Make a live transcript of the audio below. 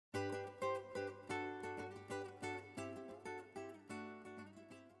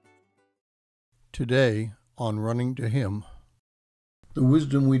Today on Running to Him. The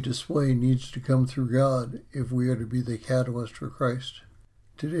wisdom we display needs to come through God if we are to be the catalyst for Christ.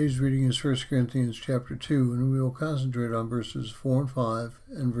 Today's reading is 1 Corinthians chapter 2, and we will concentrate on verses 4 and 5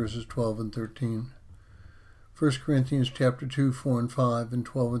 and verses 12 and 13. 1 Corinthians chapter 2, 4 and 5 and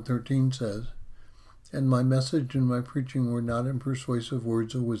 12 and 13 says, "And my message and my preaching were not in persuasive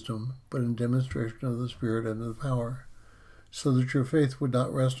words of wisdom, but in demonstration of the Spirit and of power, so that your faith would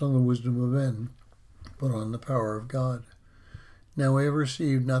not rest on the wisdom of men, but on the power of God. Now we have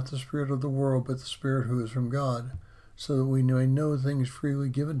received not the spirit of the world, but the Spirit who is from God, so that we may know things freely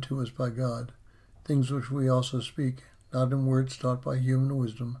given to us by God, things which we also speak, not in words taught by human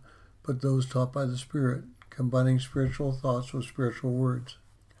wisdom, but those taught by the Spirit, combining spiritual thoughts with spiritual words."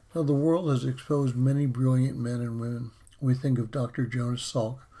 Now the world has exposed many brilliant men and women. We think of Dr. Jonas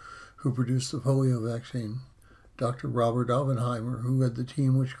Salk, who produced the polio vaccine, Dr. Robert Oppenheimer, who led the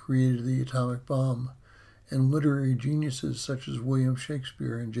team which created the atomic bomb, and literary geniuses such as William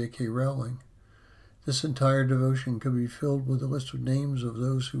Shakespeare and J. Rowling. This entire devotion could be filled with a list of names of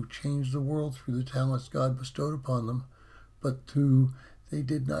those who changed the world through the talents God bestowed upon them, but who they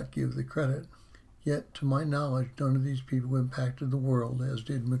did not give the credit. Yet, to my knowledge, none of these people impacted the world as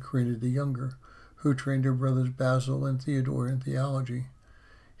did Macrina the Younger, who trained her brothers Basil and Theodore in theology,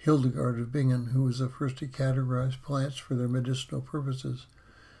 Hildegarde of Bingen, who was the first to categorize plants for their medicinal purposes,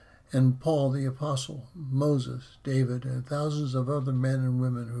 and Paul the Apostle, Moses, David, and thousands of other men and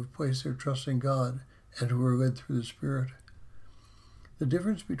women who have placed their trust in God and who are led through the Spirit. The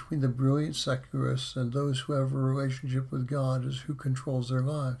difference between the brilliant secularists and those who have a relationship with God is who controls their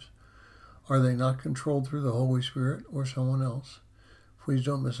lives. Are they not controlled through the Holy Spirit or someone else? Please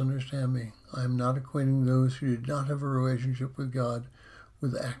don't misunderstand me. I am not equating those who did not have a relationship with God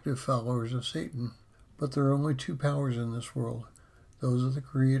with active followers of Satan, but there are only two powers in this world, those of the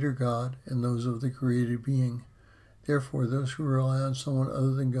Creator God and those of the created being. Therefore, those who rely on someone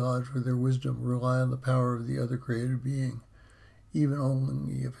other than God for their wisdom rely on the power of the other created being, even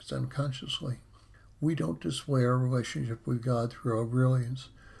only if it's unconsciously. We don't display our relationship with God through our brilliance.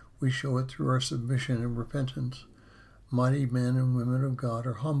 We show it through our submission and repentance. Mighty men and women of God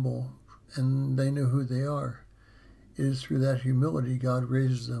are humble, and they know who they are. It is through that humility God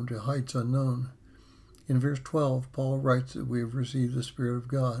raises them to heights unknown. In verse 12, Paul writes that we have received the Spirit of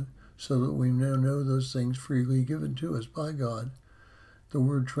God, so that we may know those things freely given to us by God. The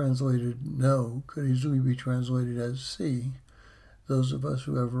word translated know could easily be translated as see. Those of us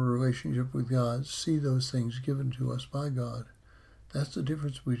who have a relationship with God see those things given to us by God. That's the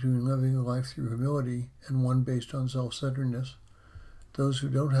difference between living a life through humility and one based on self-centeredness. Those who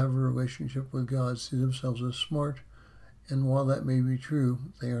don't have a relationship with God see themselves as smart, and while that may be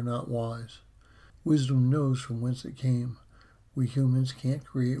true, they are not wise. Wisdom knows from whence it came. We humans can't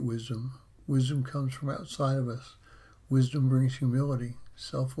create wisdom. Wisdom comes from outside of us. Wisdom brings humility,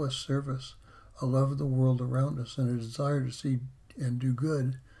 selfless service, a love of the world around us, and a desire to see and do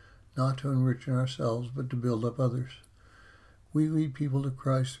good, not to enrich ourselves, but to build up others. We lead people to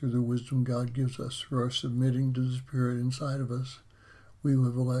Christ through the wisdom God gives us, through our submitting to the Spirit inside of us. We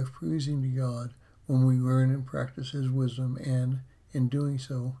live a life pleasing to God when we learn and practice His wisdom and, in doing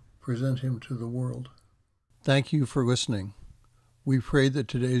so, present Him to the world. Thank you for listening. We pray that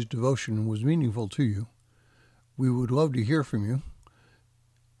today's devotion was meaningful to you. We would love to hear from you.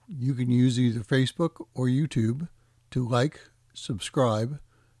 You can use either Facebook or YouTube to like, subscribe,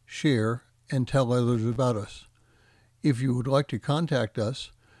 share, and tell others about us. If you would like to contact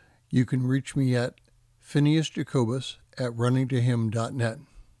us, you can reach me at phineasjacobus@runningtohim.net.